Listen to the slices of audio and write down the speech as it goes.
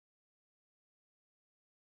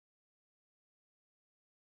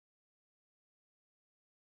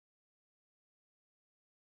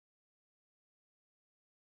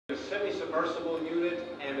semi-submersible unit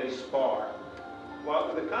and a spar.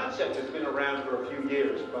 Well, the concept has been around for a few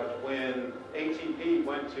years, but when ATP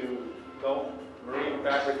went to Gulf Marine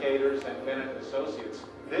Fabricators and Bennett Associates,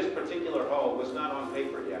 this particular hull was not on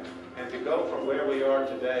paper yet. And to go from where we are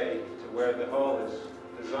today to where the hull is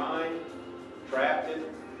designed, drafted,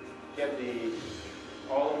 get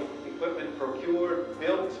all the equipment procured,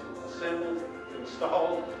 built, assembled,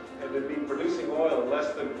 installed, and to be producing oil in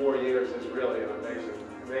less than 4 years is really an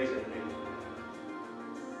amazing feat.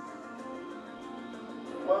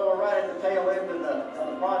 Well, we're right at the tail end of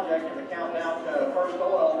the project and the countdown to first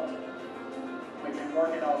oil. We've been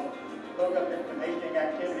working on hookup and commissioning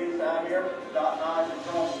activities out here, dotting I's and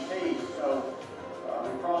crossing T's. So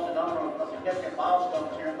we've crossed a number of significant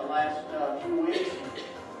milestones here in the last few weeks.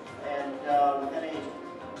 And with any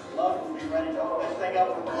luck, we'll be ready to hook this thing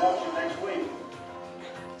up for production next week.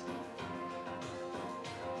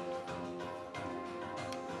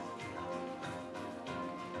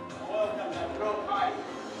 Oil comes up real tight.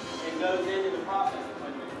 It goes into the process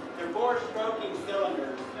equipment. They're 4-stroking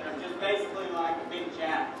cylinders that are just basically like a big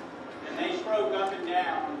jack. And they stroke up and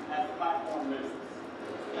down as the platform moves.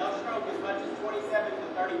 They'll stroke as much as 27 to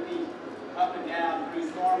 30 feet up and down through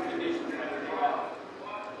storm conditions and everything else.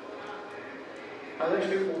 I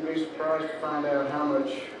think people will be surprised to find out how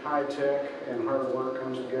much high-tech and hard work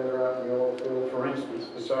comes together out in the oil field. For instance,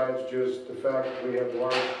 besides just the fact that we have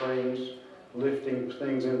large cranes lifting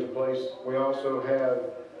things into place, we also have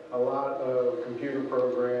a lot of computer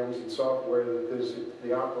programs and software that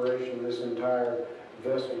the operation of this entire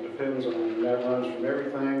vessel depends on. And that runs from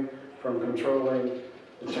everything from controlling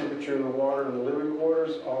the temperature in the water in the living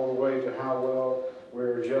quarters all the way to how well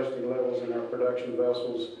we're adjusting levels in our production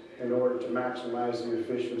vessels in order to maximize the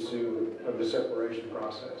efficiency of the separation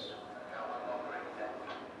process.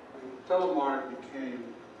 Bulmahn became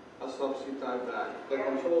a subsea tieback. The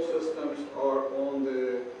control systems are on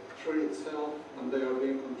the tree itself, and they are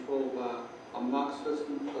being controlled by a MAX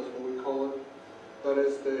system, that's what we call it. That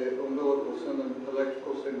is the umbilical sending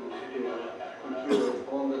electrical signals to a computer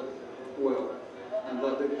on the well, and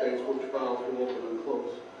that dictates which valves will open and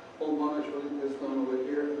close. All monitoring is done over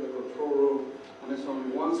here in the control room, and it's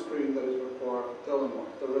only one screen that is required for telemark.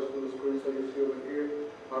 The rest of the screens that you see over here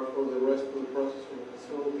are for the rest of the process of the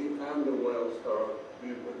facility and the wells that are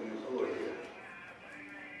being produced over here.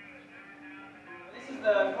 This is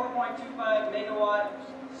the 4.25 megawatt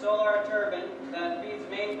solar turbine that feeds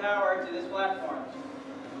main power to this platform.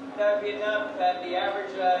 That would be enough at the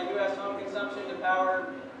average U.S. home consumption to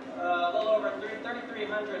power a little over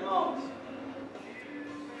 3,300 homes.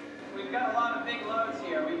 We've got a lot of big loads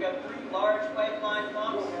here. We've got 3 large pipeline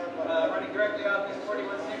pumps running directly off this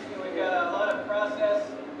 4160. We've got a lot of process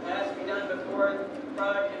that has to be done before the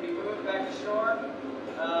product can be moved back to shore.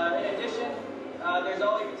 In addition, there's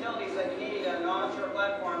all the utilities that you need on an offshore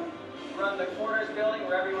platform to run the quarters building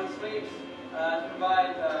where everyone sleeps, to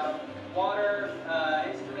provide water,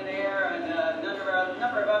 instrument air, and a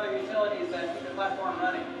number of other utilities that keep the platform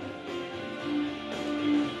running.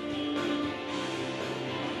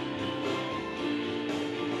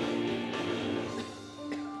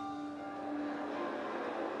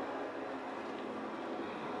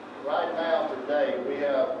 Right now, today, we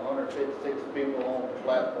have 156 people on the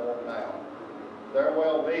platform now. Their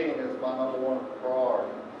well-being is my #1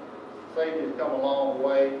 priority. Safety has come a long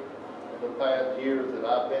way in the past years that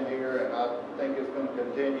I've been here, and I think it's going to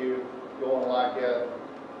continue going like that.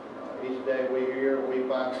 Each day we're here, we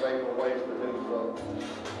find safer ways to do so.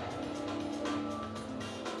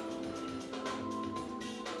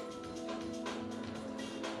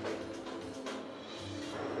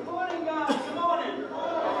 Good morning, guys. Good morning.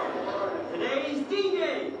 Today's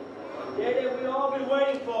D-Day, the day that we've all been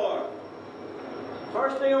waiting for.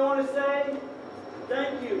 First thing I want to say,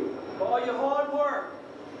 thank you for all your hard work.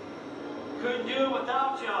 Couldn't do it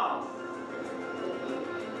without y'all.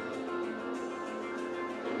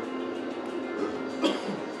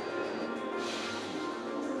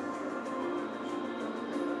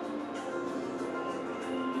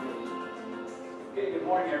 Okay, good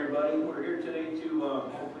morning, everybody. We're here today to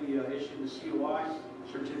hopefully issue the COI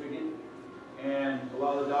certificate. And a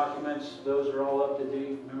lot of the documents, those are all up to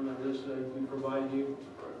date. Remember this we provided you?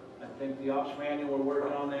 I think the ops manual, we're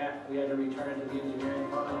working on that. We had to return it to the engineering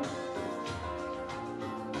department.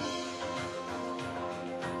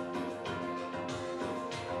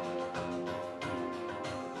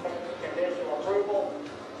 Conditional approval.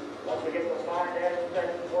 Once we get those fire gas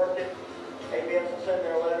detectors working, ABS will send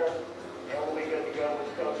their letter, and we'll be good to go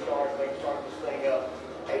with the Coast Guard. We can start this thing up.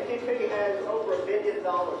 ATP has over $1 billion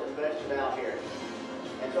invested out here.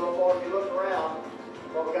 And so far, if you look around,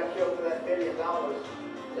 what we got to show for that $1 billion,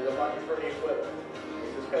 is a bunch of free equipment.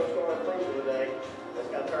 This is CoStar approval today. That's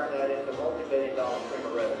going to turn that into multi-billion-dollar stream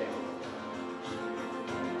of revenue.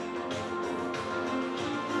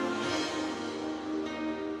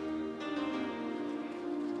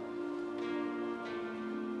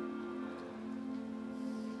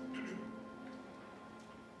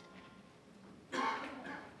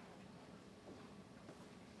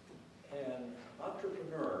 An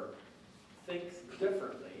entrepreneur thinks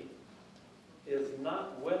differently, is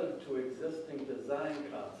not wedded to existing design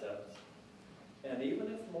concepts, and even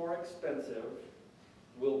if more expensive,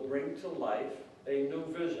 will bring to life a new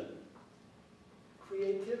vision.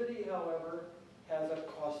 Creativity, however, has a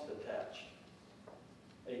cost attached.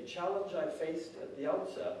 A challenge I faced at the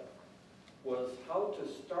outset was how to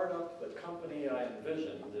start up the company I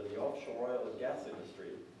envisioned in the offshore oil and gas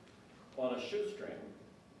industry on a shoestring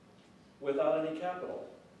without any capital.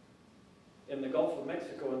 In the Gulf of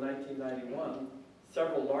Mexico in 1991,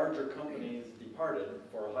 several larger companies departed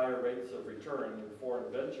for higher rates of return in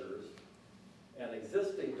foreign ventures, and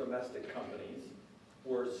existing domestic companies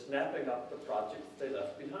were snapping up the projects they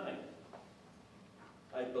left behind.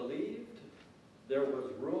 I believed there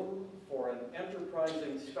was room for an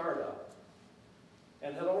enterprising startup,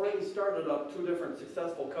 and had already started up 2 different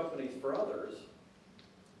successful companies for others.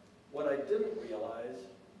 What I didn't realize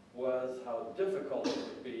was how difficult it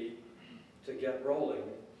would be to get rolling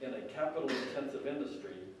in a capital-intensive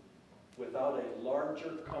industry without a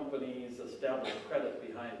larger company's established credit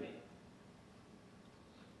behind me.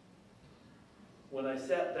 When I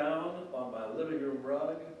sat down on my living room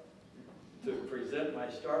rug to present my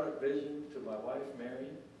startup vision to my wife, Mary,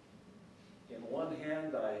 in one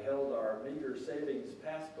hand I held our meager savings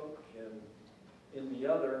passbook, and in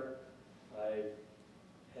the other I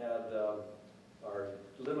had our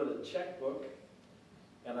limited checkbook,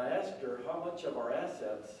 and I asked her how much of our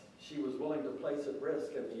assets she was willing to place at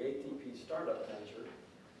risk in the ATP startup venture.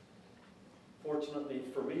 Fortunately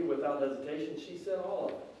for me, without hesitation, she said all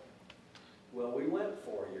of it. Well, we went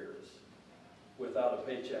 4 years without a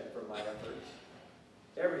paycheck for my efforts.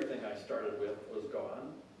 Everything I started with was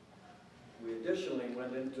gone. We additionally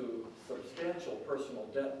went into substantial personal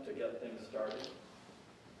debt to get things started.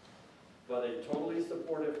 But a totally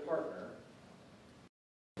supportive partner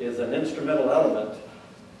is an instrumental element,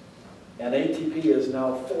 and ATP is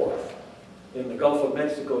now 4th in the Gulf of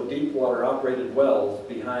Mexico deepwater operated wells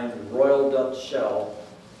behind Royal Dutch Shell,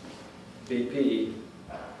 BP,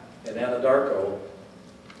 and Anadarko.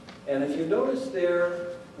 And if you notice there,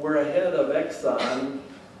 we're ahead of Exxon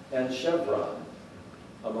and Chevron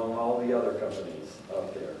among all the other companies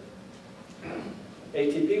out there.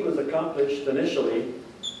 ATP was accomplished initially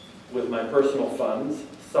with my personal funds,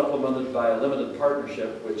 supplemented by a limited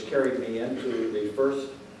partnership, which carried me into the first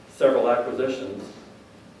several acquisitions.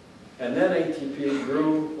 And then ATP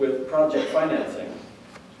grew with project financing.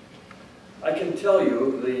 I can tell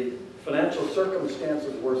you the financial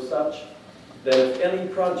circumstances were such that if any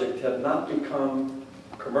project had not become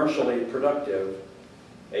commercially productive,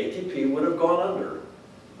 ATP would have gone under.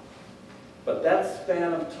 But that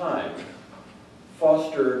span of time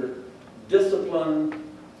fostered discipline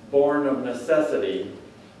born of necessity,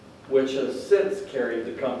 which has since carried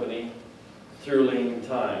the company through lean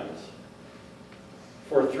times.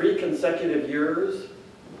 For 3 consecutive years,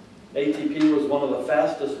 ATP was one of the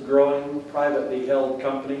fastest growing privately held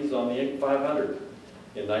companies on the Inc. 500.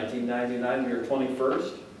 In 1999, we were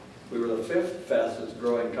 21st. We were the 5th fastest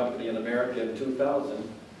growing company in America in 2000,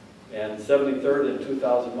 and 73rd in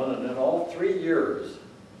 2001, and in all 3 years,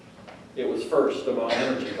 it was first among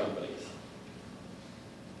energy companies.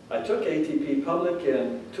 I took ATP public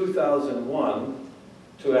in 2001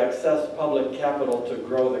 to access public capital to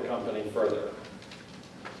grow the company further.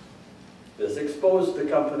 This exposed the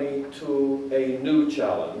company to a new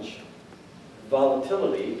challenge: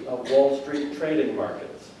 volatility of Wall Street trading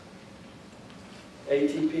markets.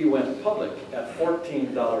 ATP went public at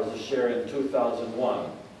 $14 a share in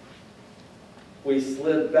 2001. We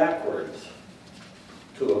slid backwards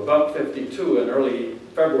to $1.52 in early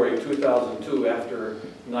February 2002 after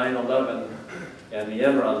 9/11 and the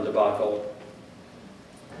Enron debacle.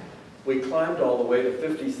 We climbed all the way to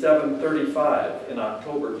 $57.35 in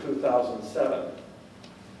October 2007,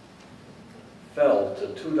 fell to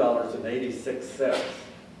 $2.86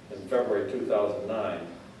 in February 2009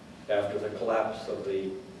 after the collapse of the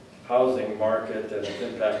housing market and its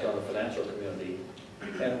impact on the financial community,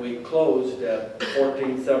 and we closed at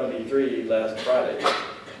 $14.73 last Friday.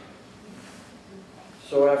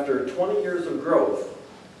 So after 20 years of growth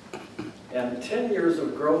and 10 years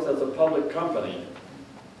of growth as a public company,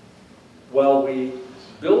 while we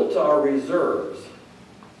built our reserves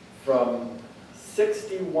from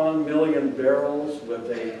 61 million barrels with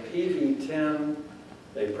a PV10,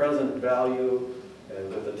 a present value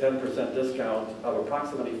with a 10% discount of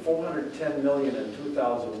approximately 410 million in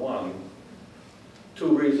 2001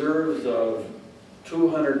 to reserves of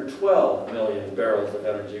 212 million barrels of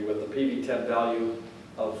energy with a PV10 value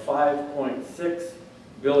of 5.6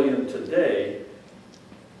 billion today,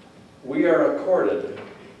 we are accorded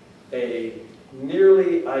a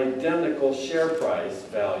nearly identical share price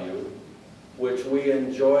value which we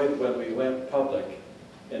enjoyed when we went public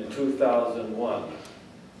in 2001.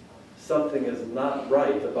 Something is not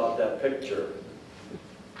right about that picture.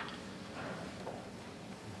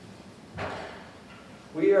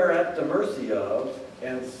 We are at the mercy of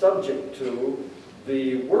and subject to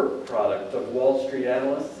the work product of Wall Street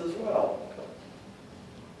analysts as well.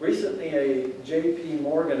 Recently, a JP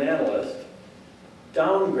Morgan analyst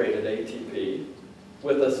downgraded ATP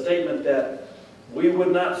with a statement that we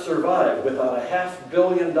would not survive without a $500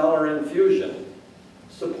 million infusion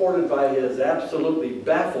supported by his absolutely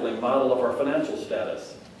baffling model of our financial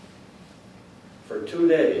status. For 2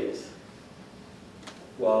 days,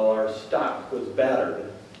 while our stock was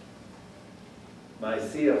battered, my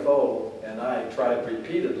CFO and I tried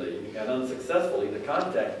repeatedly and unsuccessfully to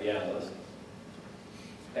contact the analyst,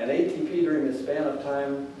 and ATP during this span of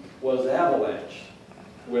time was avalanched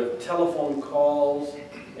with telephone calls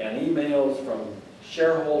and emails from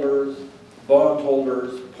shareholders,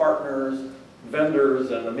 bondholders, partners,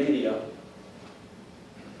 vendors, and the media.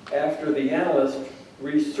 After the analyst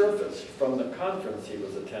resurfaced from the conference he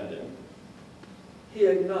was attending, he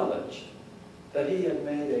acknowledged that he had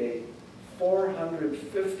made a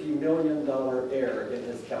 $450 million error in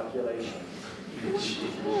his calculations.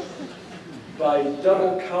 By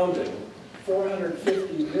double counting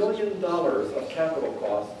 $450 million of capital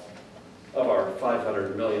costs of our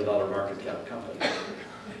 $500 million market cap company.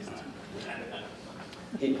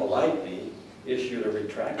 He politely issued a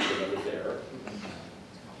retraction of his error,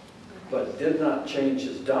 but did not change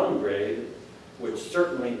his downgrade, which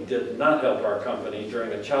certainly did not help our company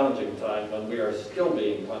during a challenging time when we are still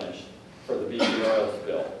being punished for the BP oil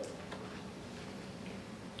spill.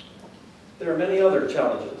 There are many other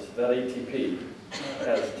challenges that ATP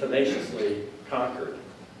has tenaciously conquered.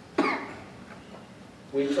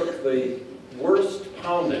 We took the worst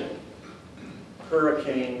pounding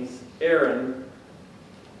hurricanes Aaron,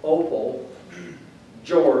 Opal,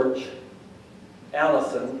 George,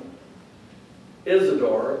 Allison,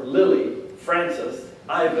 Isidore, Lily, Francis,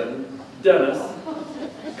 Ivan, Dennis,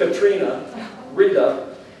 Katrina,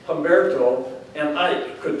 Rita, Humberto, and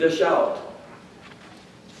Ike could dish out.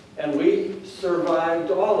 And we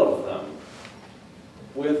survived all of them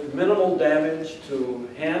with minimal damage to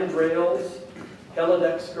handrails,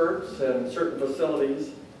 helideck skirts, and certain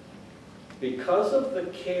facilities because of the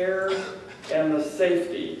care and the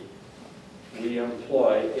safety we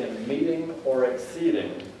employ in meeting or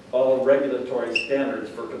exceeding all regulatory standards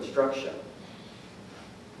for construction.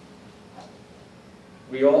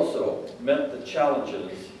 We also met the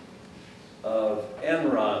challenges of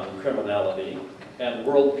Enron criminality and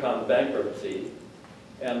WorldCom bankruptcy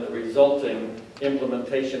and the resulting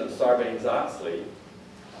implementation of Sarbanes-Oxley,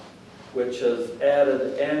 which has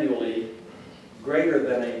added annually greater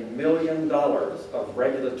than $1 million of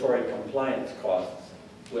regulatory compliance costs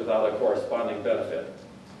without a corresponding benefit.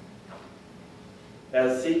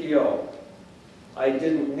 As CEO, I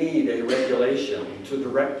didn't need a regulation to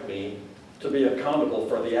direct me to be accountable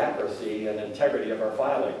for the accuracy and integrity of our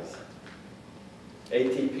filings.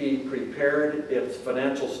 ATP prepared its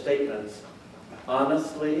financial statements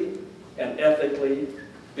honestly and ethically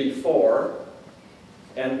before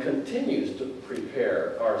and continues to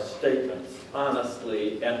prepare our statements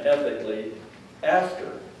honestly and ethically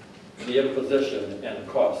after the imposition and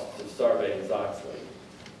costs of Sarbanes-Oxley.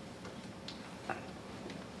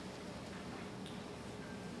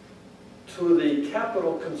 To the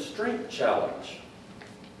capital constraint challenge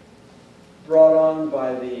brought on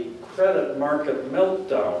by the credit market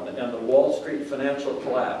meltdown and the Wall Street financial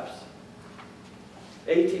collapse,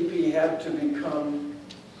 ATP had to become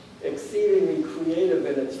exceedingly creative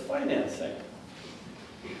in its financing.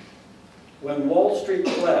 When Wall Street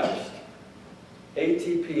collapsed,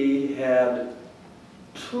 ATP had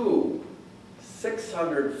two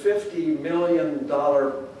 $650 million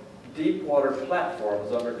deepwater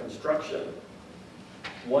platforms under construction,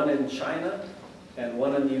 one in China and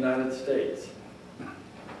one in the United States.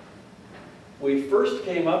 We first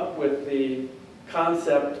came up with the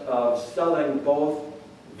concept of selling both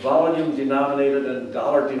volume-denominated and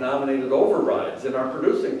dollar-denominated overrides in our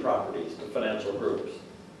producing properties to financial groups.